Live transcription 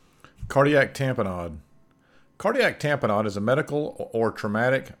Cardiac tamponade. Cardiac tamponade is a medical or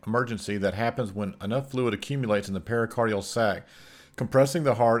traumatic emergency that happens when enough fluid accumulates in the pericardial sac, compressing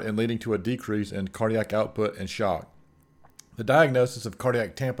the heart and leading to a decrease in cardiac output and shock. The diagnosis of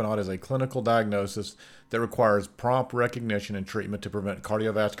cardiac tamponade is a clinical diagnosis that requires prompt recognition and treatment to prevent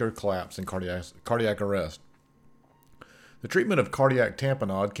cardiovascular collapse and cardiac arrest. The treatment of cardiac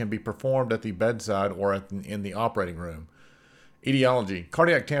tamponade can be performed at the bedside or in the operating room. Etiology.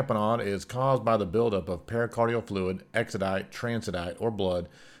 Cardiac tamponade is caused by the buildup of pericardial fluid, exudate, transudate, or blood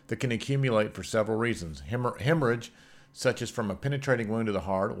that can accumulate for several reasons. Hemorrhage, such as from a penetrating wound to the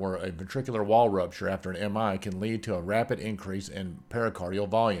heart or a ventricular wall rupture after an MI, can lead to a rapid increase in pericardial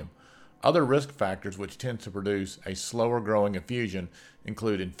volume. Other risk factors which tend to produce a slower growing effusion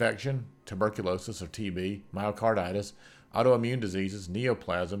include infection, tuberculosis or TB, myocarditis, autoimmune diseases,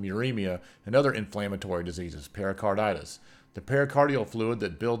 neoplasm, uremia, and other inflammatory diseases, pericarditis. The pericardial fluid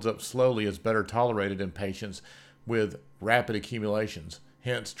that builds up slowly is better tolerated in patients with rapid accumulations.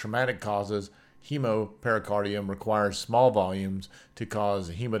 Hence, traumatic causes, hemopericardium requires small volumes to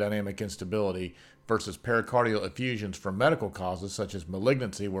cause hemodynamic instability versus pericardial effusions from medical causes such as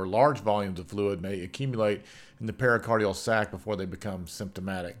malignancy, where large volumes of fluid may accumulate in the pericardial sac before they become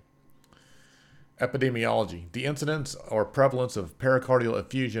symptomatic. Epidemiology. The incidence or prevalence of pericardial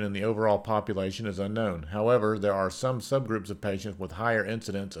effusion in the overall population is unknown. However, there are some subgroups of patients with higher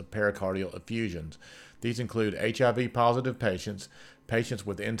incidence of pericardial effusions. These include HIV-positive patients, patients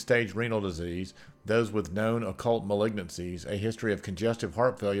with end-stage renal disease, those with known occult malignancies, a history of congestive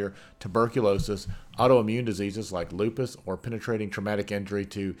heart failure, tuberculosis, autoimmune diseases like lupus, or penetrating traumatic injury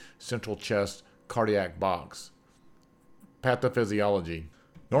to central chest cardiac box. Pathophysiology.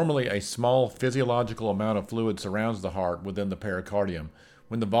 Normally, a small physiological amount of fluid surrounds the heart within the pericardium.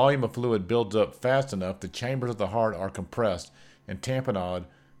 When the volume of fluid builds up fast enough, the chambers of the heart are compressed, and tamponade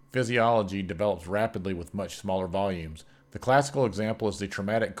physiology develops rapidly with much smaller volumes. The classical example is the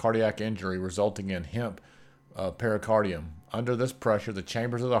traumatic cardiac injury resulting in hemp pericardium. Under this pressure, the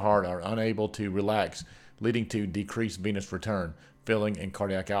chambers of the heart are unable to relax, leading to decreased venous return, filling, and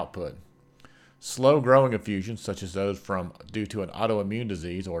cardiac output. Slow-growing effusions, such as those due to an autoimmune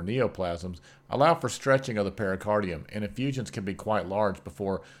disease or neoplasms, allow for stretching of the pericardium, and effusions can be quite large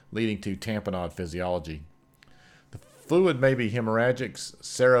before leading to tamponade physiology. The fluid may be hemorrhagic,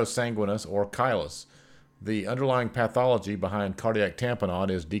 serosanguinous, or chylous. The underlying pathology behind cardiac tamponade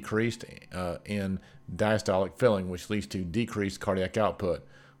is decreased in diastolic filling, which leads to decreased cardiac output.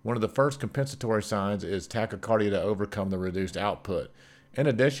 One of the first compensatory signs is tachycardia to overcome the reduced output. In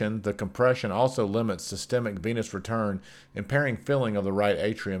addition, the compression also limits systemic venous return, impairing filling of the right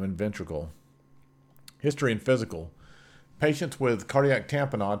atrium and ventricle. History and physical. Patients with cardiac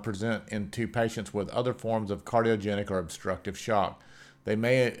tamponade present into patients with other forms of cardiogenic or obstructive shock. They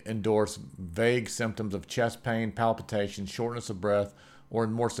may endorse vague symptoms of chest pain, palpitation, shortness of breath, or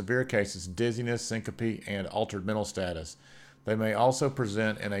in more severe cases, dizziness, syncope, and altered mental status. They may also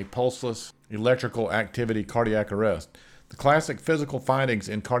present in a pulseless electrical activity cardiac arrest. The classic physical findings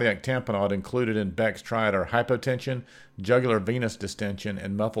in cardiac tamponade included in Beck's triad are hypotension, jugular venous distension,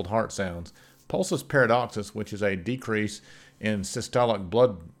 and muffled heart sounds. Pulsus paradoxus, which is a decrease in systolic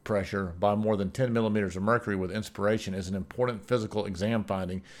blood pressure by more than 10 millimeters of mercury with inspiration, is an important physical exam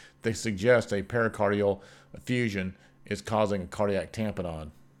finding that suggests a pericardial effusion is causing a cardiac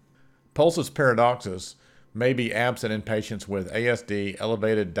tamponade. Pulsus paradoxus may be absent in patients with ASD,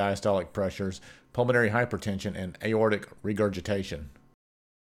 elevated diastolic pressures, pulmonary hypertension, and aortic regurgitation.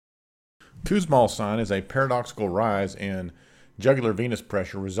 Kussmaul's sign is a paradoxical rise in jugular venous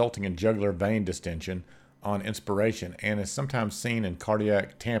pressure resulting in jugular vein distension on inspiration and is sometimes seen in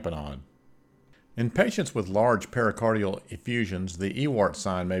cardiac tamponade. In patients with large pericardial effusions, the Ewart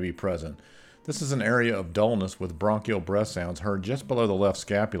sign may be present. This is an area of dullness with bronchial breath sounds heard just below the left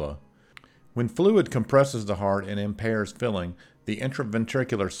scapula. When fluid compresses the heart and impairs filling, the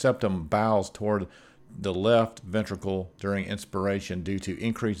intraventricular septum bows toward the left ventricle during inspiration due to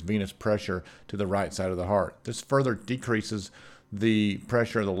increased venous pressure to the right side of the heart. This further decreases the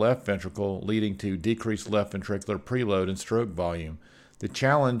pressure of the left ventricle, leading to decreased left ventricular preload and stroke volume. The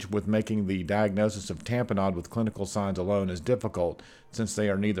challenge with making the diagnosis of tamponade with clinical signs alone is difficult, since they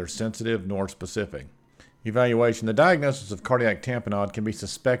are neither sensitive nor specific. Evaluation. The diagnosis of cardiac tamponade can be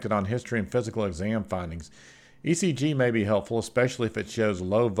suspected on history and physical exam findings. ECG may be helpful, especially if it shows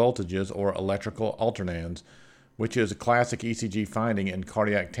low voltages or electrical alternans, which is a classic ECG finding in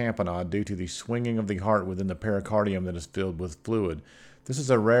cardiac tamponade due to the swinging of the heart within the pericardium that is filled with fluid. This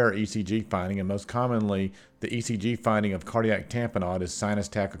is a rare ECG finding, and most commonly, the ECG finding of cardiac tamponade is sinus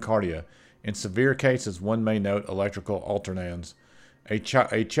tachycardia. In severe cases, one may note electrical alternans. A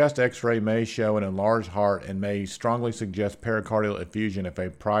chest x-ray may show an enlarged heart and may strongly suggest pericardial effusion if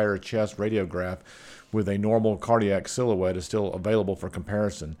a prior chest radiograph with a normal cardiac silhouette is still available for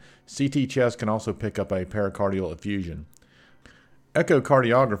comparison. CT chest can also pick up a pericardial effusion.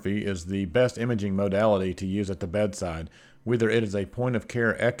 Echocardiography is the best imaging modality to use at the bedside, whether it is a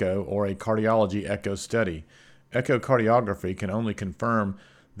point-of-care echo or a cardiology echo study. Echocardiography can only confirm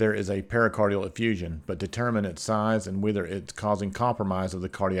there is a pericardial effusion, but determine its size and whether it's causing compromise of the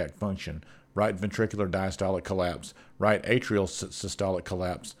cardiac function, right ventricular diastolic collapse, right atrial systolic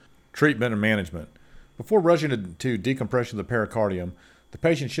collapse. Treatment and management. Before rushing to decompression of the pericardium, the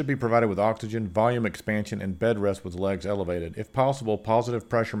patient should be provided with oxygen, volume expansion, and bed rest with legs elevated. If possible, positive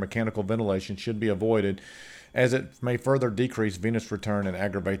pressure mechanical ventilation should be avoided as it may further decrease venous return and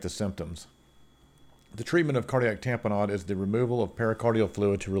aggravate the symptoms. The treatment of cardiac tamponade is the removal of pericardial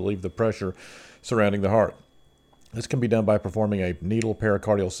fluid to relieve the pressure surrounding the heart. This can be done by performing a needle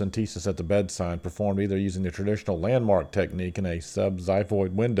pericardial centesis at the bedside, performed either using the traditional landmark technique in a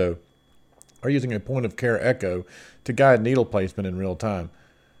subxiphoid window or using a point-of-care echo to guide needle placement in real time.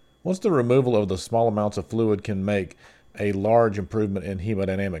 Once the removal of the small amounts of fluid can make a large improvement in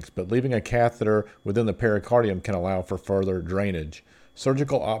hemodynamics, but leaving a catheter within the pericardium can allow for further drainage.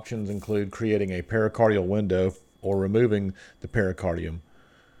 Surgical options include creating a pericardial window or removing the pericardium.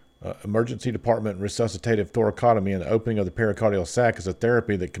 Emergency department resuscitative thoracotomy and opening of the pericardial sac is a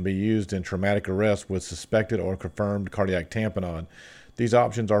therapy that can be used in traumatic arrest with suspected or confirmed cardiac tamponade. These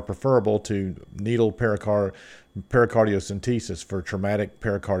options are preferable to needle pericardiocentesis for traumatic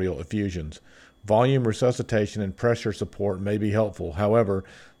pericardial effusions. Volume resuscitation and pressure support may be helpful. However,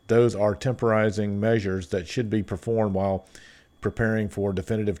 those are temporizing measures that should be performed while preparing for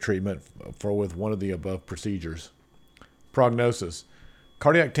definitive treatment with one of the above procedures. Prognosis.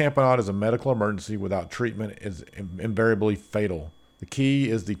 Cardiac tamponade is a medical emergency. Without treatment is invariably fatal. The key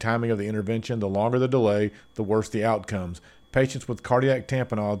is the timing of the intervention. The longer the delay, the worse the outcomes. Patients with cardiac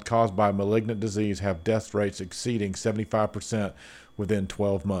tamponade caused by malignant disease have death rates exceeding 75% within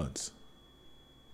 12 months.